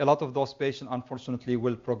 A lot of those patients, unfortunately,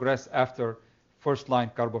 will progress after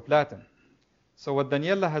first-line carboplatin. So what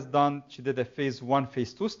Daniela has done, she did a phase 1,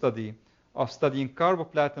 phase 2 study of studying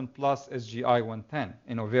carboplatin plus SGI-110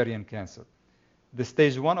 in ovarian cancer. The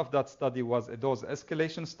stage 1 of that study was a dose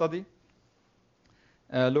escalation study,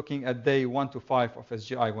 looking at day 1 to 5 of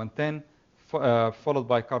SGI-110, followed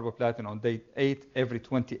by carboplatin on day 8 every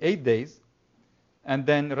 28 days, and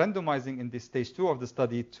then randomizing in the stage 2 of the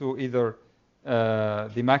study to either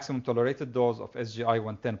the maximum tolerated dose of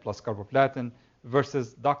SGI-110 plus carboplatin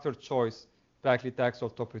versus doctor choice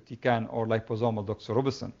paclitaxel, topotecan, or liposomal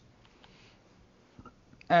doxorubicin.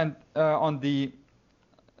 And on the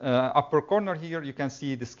upper corner here, you can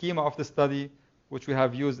see the schema of the study, which we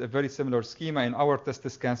have used a very similar schema in our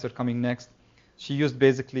testis cancer coming next. She used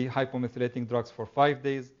basically hypomethylating drugs for 5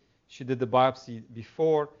 days. She did the biopsy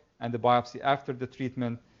before and the biopsy after the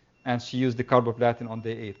treatment, and she used the carboplatin on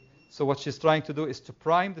day 8. So what she's trying to do is to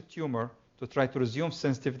prime the tumor to try to resume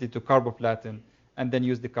sensitivity to carboplatin and then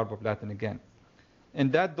use the carboplatin again. In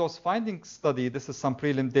that dose-finding study, this is some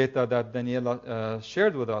prelim data that Daniela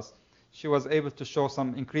shared with us. She was able to show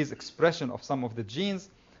some increased expression of some of the genes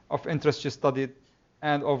of interest she studied.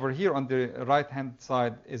 And over here on the right-hand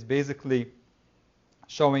side is basically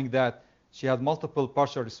showing that she had multiple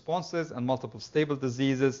partial responses and multiple stable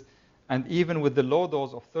diseases. And even with the low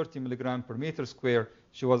dose of 30 milligram per meter square,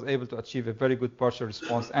 she was able to achieve a very good partial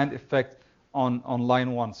response and effect on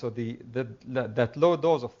line 1. So that low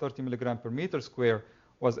dose of 30 milligram per meter square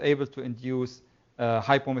was able to induce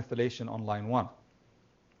hypomethylation on line 1.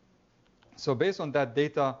 So based on that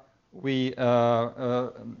data, we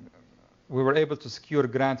were able to secure a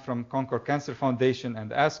grant from Concord Cancer Foundation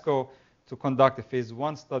and ASCO to conduct a phase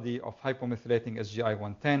 1 study of hypomethylating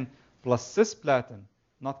SGI-110 plus cisplatin,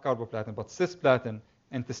 not carboplatin, but cisplatin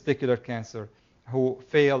in testicular cancer who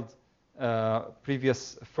failed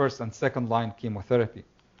previous first and second line chemotherapy.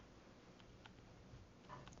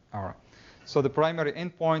 All right. So the primary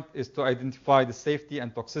endpoint is to identify the safety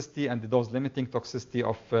and toxicity and the dose-limiting toxicity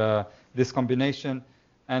of this combination,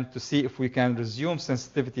 and to see if we can resume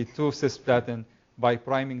sensitivity to cisplatin by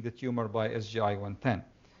priming the tumor by SGI-110.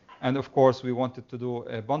 And of course, we wanted to do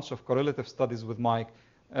a bunch of correlative studies with Mike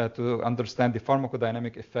to understand the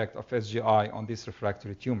pharmacodynamic effect of SGI on this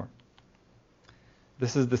refractory tumor.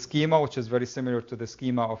 This is the schema, which is very similar to the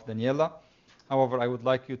schema of Daniela. However, I would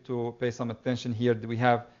like you to pay some attention here. We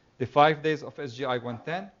have the 5 days of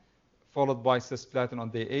SGI-110, followed by cisplatin on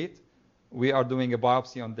day 8. We are doing a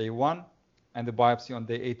biopsy on day 1 and the biopsy on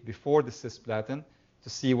day 8 before the cisplatin to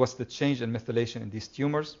see what's the change in methylation in these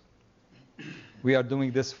tumors. We are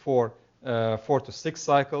doing this for 4 to 6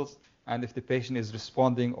 cycles, and if the patient is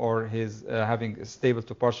responding or is having a stable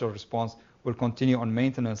to partial response, we'll continue on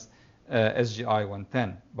maintenance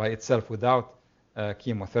SGI-110 by itself without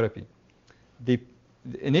chemotherapy.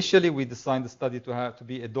 Initially, we designed the study to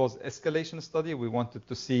be a dose escalation study. We wanted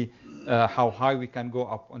to see how high we can go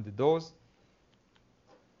up on the dose.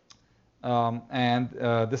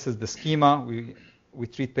 This is the schema. we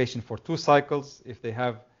treat patient for 2 cycles. If they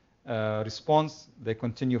have response, they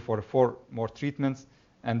continue for 4 more treatments.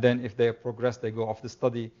 And then if they progress, they go off the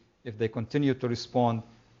study. If they continue to respond,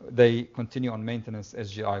 they continue on maintenance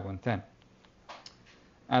SGI-110.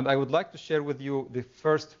 And I would like to share with you the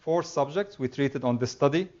first 4 subjects we treated on this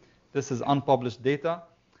study. This is unpublished data.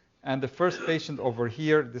 And the first patient over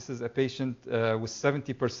here, this is a patient with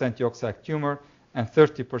 70% yolk sac tumor and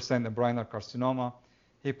 30% embryonal carcinoma.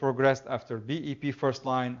 He progressed after BEP first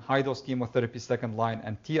line, high-dose chemotherapy second line,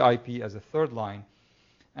 and TIP as a third line.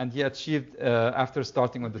 And he achieved, after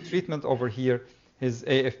starting on the treatment over here, his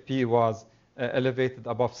AFP was elevated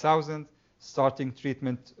above 1,000. Starting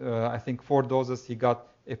treatment, I think 4 doses, he got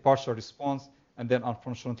a partial response, and then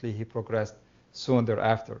unfortunately he progressed soon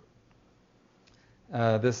thereafter.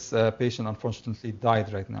 This patient unfortunately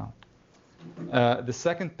died right now. The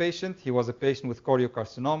second patient, he was a patient with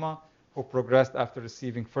choriocarcinoma who progressed after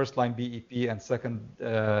receiving first-line BEP and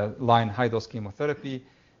second-line high-dose chemotherapy.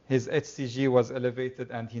 His HCG was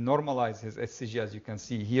elevated, and he normalized his HCG, as you can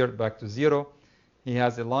see here, back to 0. He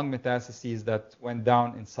has a lung metastases that went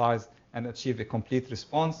down in size and achieved a complete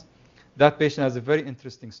response. That patient has a very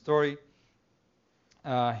interesting story.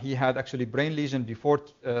 He had actually brain lesion before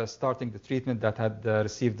starting the treatment that had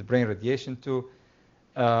received brain radiation too.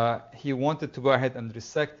 He wanted to go ahead and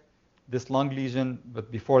resect this lung lesion,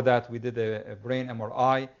 but before that we did a brain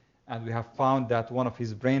MRI, and we have found that one of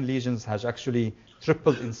his brain lesions has actually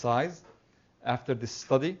tripled in size after this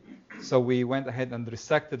study. So we went ahead and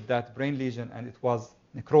resected that brain lesion, and it was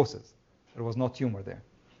necrosis. There was no tumor there.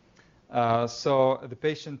 So the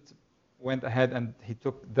patient went ahead and he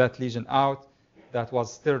took that lesion out. That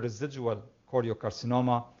was still residual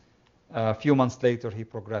choriocarcinoma. A few months later, he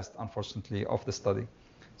progressed, unfortunately, off the study.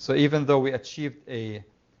 So even though we achieved a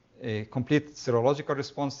complete serological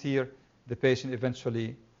response here, the patient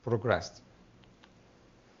eventually progressed.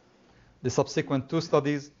 The subsequent 2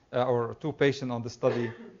 studies, or 2 patients on the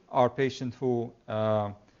study, are patients who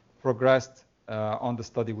progressed on the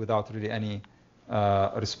study without really any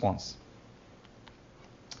response.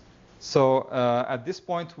 So at this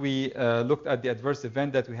point, we looked at the adverse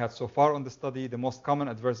event that we had so far on the study. The most common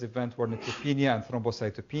adverse event were neutropenia and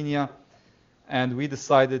thrombocytopenia. And we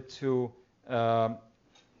decided to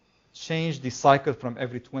change the cycle from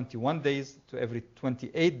every 21 days to every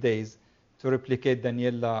 28 days to replicate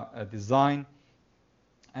Daniela design.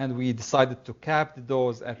 And we decided to cap the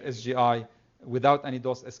dose at SGI without any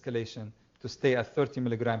dose escalation to stay at 30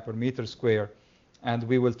 milligram per meter square. And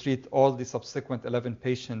we will treat all the subsequent 11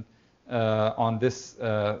 patients on this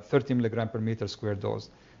 30 milligram per meter square dose.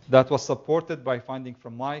 That was supported by finding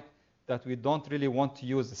from Mike that we don't really want to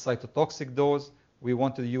use a cytotoxic dose. We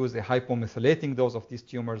want to use a hypomethylating dose of these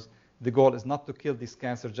tumors. The goal is not to kill these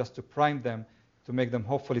cancers, just to prime them, to make them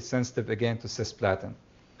hopefully sensitive again to cisplatin.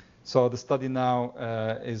 So the study now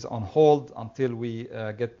is on hold until we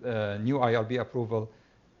get new IRB approval,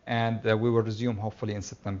 and we will resume hopefully in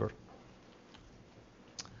September.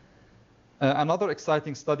 Another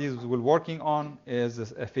exciting study we're working on is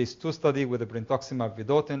a phase 2 study with the brentuximab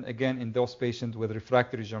vedotin, again in those patients with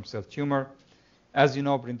refractory germ cell tumor. As you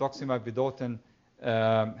know, brentuximab vedotin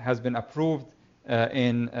has been approved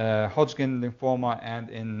in Hodgkin lymphoma and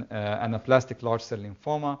in anaplastic large cell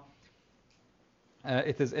lymphoma.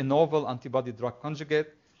 It is a novel antibody drug conjugate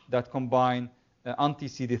that combines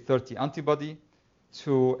anti-CD30 antibody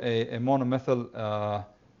to a monomethyl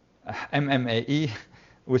MMAE,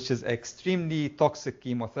 which is extremely toxic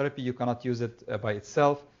chemotherapy. You cannot use it by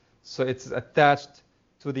itself. So it's attached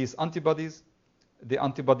to these antibodies. The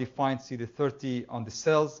antibody finds CD30 on the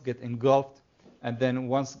cells, get engulfed, and then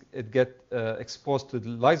once it gets exposed to the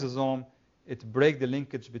lysosome, it breaks the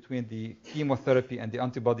linkage between the chemotherapy and the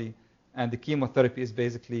antibody. And the chemotherapy is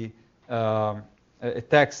basically a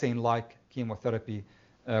taxane-like chemotherapy,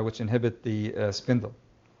 which inhibits the spindle.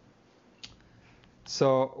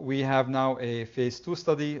 So we have now a phase 2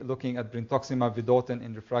 study looking at brentuximab vedotin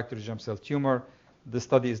in refractory germ cell tumor. The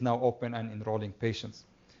study is now open and enrolling patients.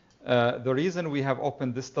 The reason we have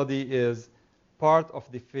opened this study is part of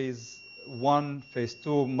the phase 1, phase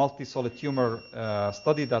 2 multi-solid tumor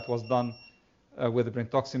study that was done with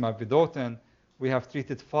brentuximab vedotin. We have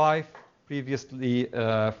treated 5 previously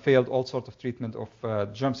failed all sorts of treatment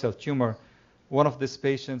of germ cell tumor. One of these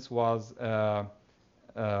patients was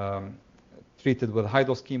treated with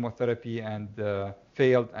high-dose chemotherapy and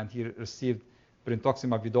failed, and he received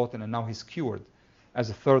brentuximab vedotin, and now he's cured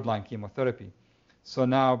as a third-line chemotherapy. So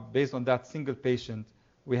now, based on that single patient,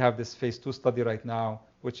 we have this phase 2 study right now,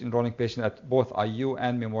 which enrolling patients at both IU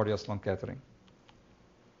and Memorial Sloan Kettering.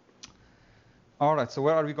 All right, so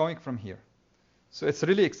where are we going from here? So it's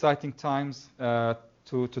really exciting times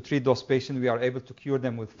to treat those patients. We are able to cure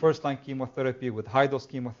them with first-line chemotherapy, with high-dose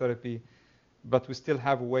chemotherapy, but we still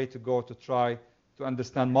have a way to go to try to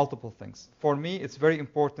understand multiple things. For me, it's very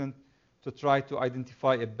important to try to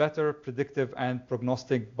identify a better predictive and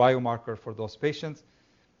prognostic biomarker for those patients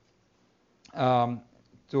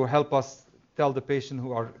to help us tell the patient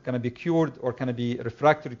who are going to be cured or going to be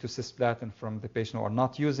refractory to cisplatin from the patient who are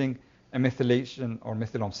not using a methylation or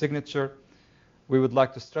methylome signature. We would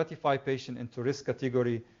like to stratify patient into risk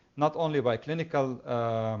category, not only by clinical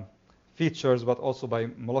features, but also by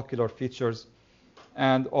molecular features,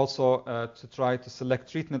 and also to try to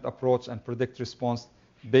select treatment approach and predict response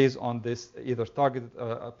based on this either targeted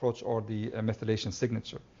approach or the methylation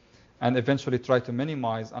signature, and eventually try to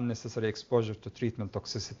minimize unnecessary exposure to treatment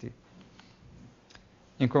toxicity.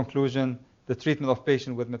 In conclusion, the treatment of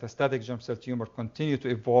patients with metastatic germ cell tumor continue to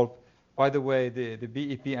evolve. By the way, the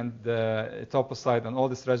BEP and the etoposide and all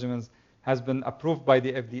these regimens has been approved by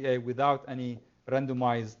the FDA without any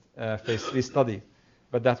randomized phase 3 study,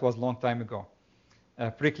 but that was a long time ago.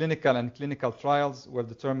 Preclinical and clinical trials will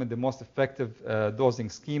determine the most effective dosing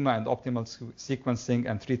schema and optimal sequencing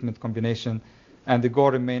and treatment combination, and the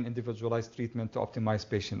goal remain individualized treatment to optimize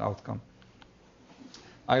patient outcome.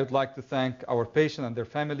 I would like to thank our patients and their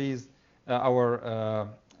families, our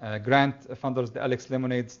grant funders, the Alex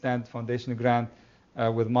Lemonade Stand Foundation grant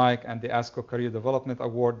with Mike, and the ASCO Career Development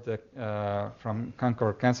Award from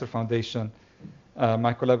Conquer Cancer Foundation.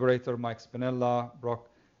 My collaborator, Mike Spinella, Brock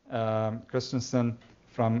Christensen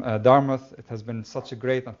from Dartmouth. It has been such a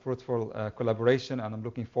great and fruitful collaboration, and I'm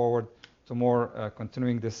looking forward to more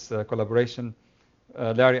continuing this collaboration.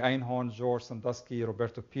 Larry Einhorn, George Sandusky,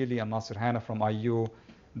 Roberto Pili, and Nasser Hanna from IU,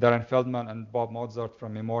 Darren Feldman and Bob Mozart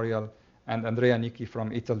from Memorial, and Andrea Nicchi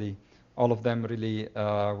from Italy. All of them really,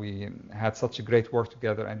 we had such a great work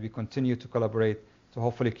together, and we continue to collaborate to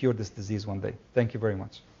hopefully cure this disease one day. Thank you very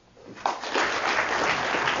much.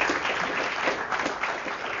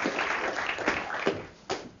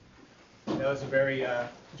 That was a very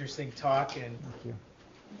interesting talk and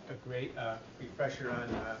a great refresher on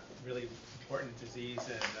really important disease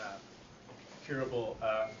and curable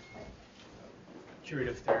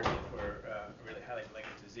curative therapy for a really highly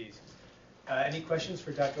malignant disease. Any questions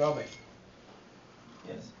for Dr. Albany?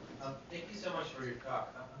 Yes. Thank you so much for your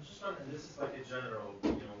talk. I'm just wondering, this is like a general,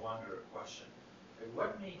 wonder question.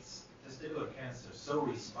 What makes testicular cancer so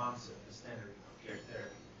responsive to standard of care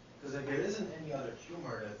therapy? Because there isn't any other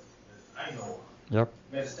tumor that I know of,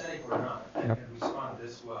 metastatic or not, that can respond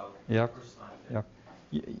this well first line.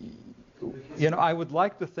 I would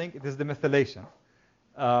like to think it is the methylation.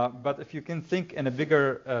 But if you can think in a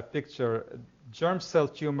bigger picture, germ cell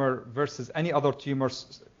tumor versus any other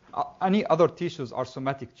tumors, any other tissues are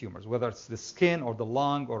somatic tumors, whether it's the skin or the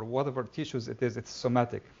lung or whatever tissues it is, it's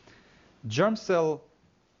somatic. Germ cell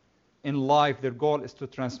in life, their goal is to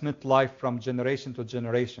transmit life from generation to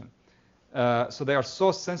generation. So they are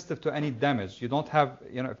so sensitive to any damage. You don't have,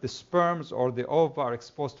 if the sperms or the ova are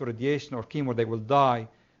exposed to radiation or chemo, they will die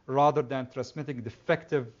rather than transmitting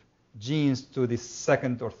defective genes to the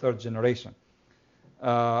second or third generation.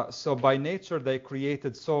 So by nature, they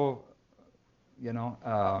created so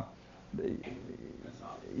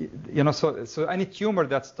any tumor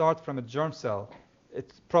that starts from a germ cell,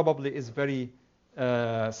 it probably is very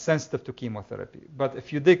sensitive to chemotherapy. But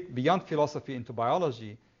if you dig beyond philosophy into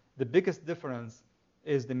biology, the biggest difference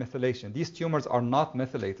is the methylation. These tumors are not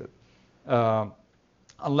methylated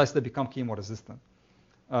unless they become chemoresistant.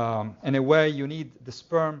 In a way, you need the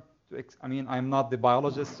sperm to, I'm not the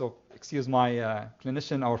biologist, so excuse my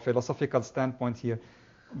clinician or philosophical standpoint here,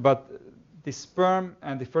 but the sperm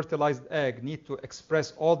and the fertilized egg need to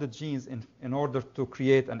express all the genes in order to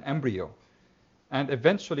create an embryo. And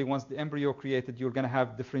eventually, once the embryo created, you're going to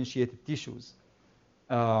have differentiated tissues.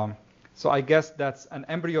 So I guess that's an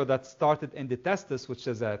embryo that started in the testis, which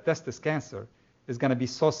is a testis cancer, is going to be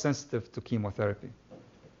so sensitive to chemotherapy.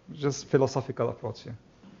 Just philosophical approach here.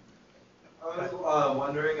 I was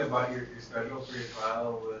wondering about your schedule for your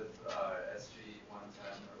trial with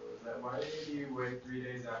SG-110. Why did you wait 3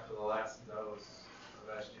 days after the last dose of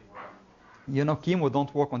SG-1? Chemo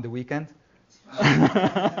don't work on the weekend.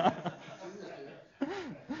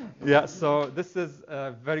 Yeah, so this is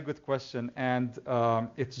a very good question, and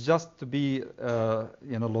it's just to be,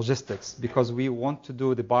 logistics, because we want to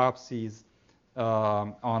do the biopsies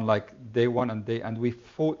on like day one and we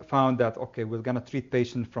found that we're gonna treat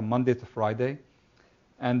patients from Monday to Friday,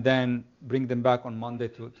 and then bring them back on Monday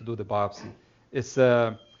to do the biopsy. It's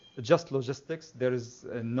just logistics. There is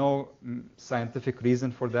no scientific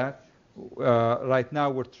reason for that. Right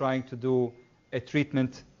now, we're trying to do a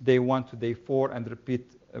treatment day 1 to day 4 and repeat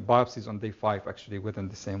biopsies on day 5 actually within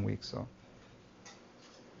the same week. So,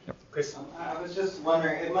 yep. Chris? I was just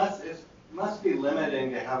wondering, it must be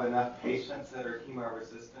limiting to have enough patients that are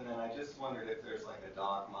chemo-resistant, and I just wondered if there's like a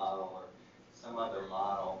dog model or some other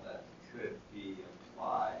model that could be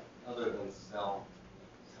applied other than cell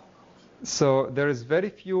culture. So there is very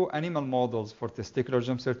few animal models for testicular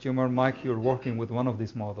germ cell tumor. Mike, you're working with one of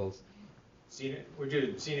these models. We're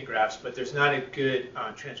doing xenografts, but there's not a good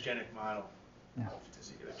transgenic model Yeah. of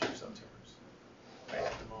testicular germ cell tumors right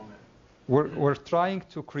at the moment. We're trying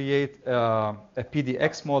to create a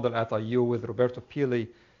PDX model at IU with Roberto Pili.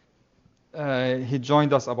 He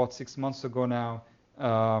joined us about 6 months ago now.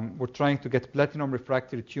 We're trying to get platinum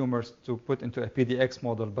refractory tumors to put into a PDX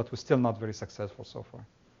model, but we're still not very successful so far.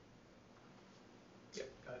 Yeah,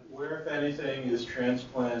 Where, if anything, is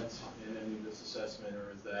transplant in any of this assessment,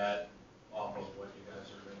 or is that off of what you guys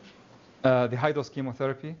are doing? The high-dose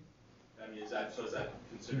chemotherapy. I mean, is that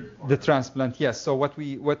considered part The of it? transplant, yes. So what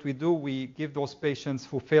we do, we give those patients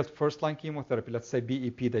who failed first-line chemotherapy, let's say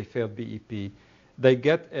BEP, they failed BEP, they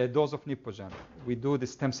get a dose of Nipogen. We do the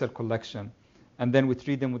stem cell collection, and then we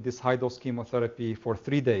treat them with this high-dose chemotherapy for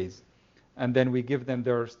 3 days, and then we give them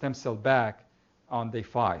their stem cell back on day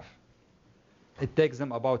 5. It takes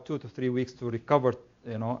them about 2 to 3 weeks to recover,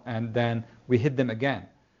 and then we hit them again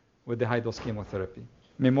with the high-dose chemotherapy.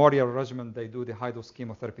 Memorial regimen, they do the high-dose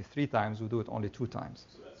chemotherapy 3 times. We do it only 2 times.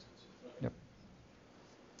 So that's considered. Yep.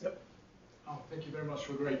 Yep. Oh, thank you very much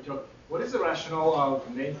for a great talk. What is the rationale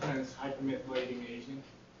of maintenance hypermethylating agent?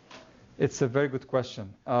 It's a very good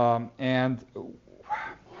question. And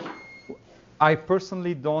I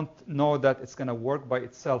personally don't know that it's going to work by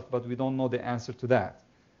itself, but we don't know the answer to that.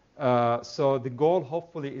 So the goal,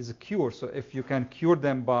 hopefully, is a cure. So if you can cure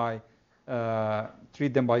them by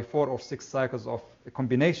treat them by 4 or 6 cycles of a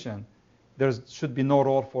combination, there should be no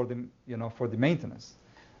role for the, for the maintenance.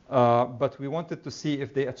 But we wanted to see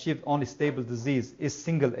if they achieved only stable disease, is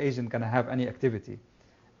single agent going to have any activity?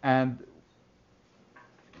 And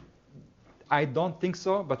I don't think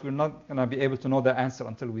so, but we're not going to be able to know the answer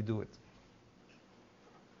until we do it.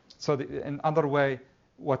 So in other way,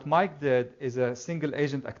 what Mike did is a single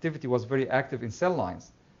agent activity was very active in cell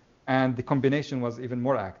lines, and the combination was even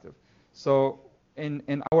more active. So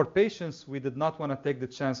in our patients, we did not want to take the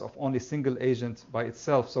chance of only single agent by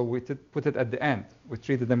itself, so we put it at the end. We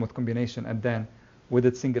treated them with combination, and then we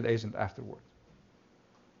did single agent afterward.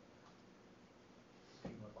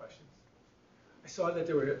 Any more questions? I saw that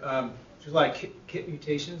there were there's a lot of KIT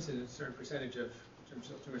mutations in a certain percentage of germ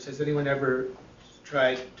cell tumors. Has anyone ever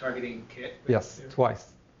tried targeting KIT? Yes,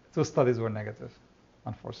 twice. 2 studies were negative,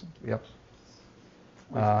 unfortunately. Yep.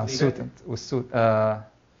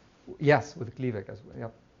 Yes, with Gleevec as well.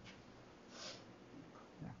 Yep.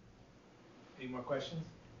 Yeah. Any more questions?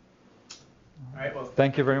 All right. Well,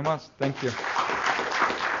 Thank you very much. Thank you.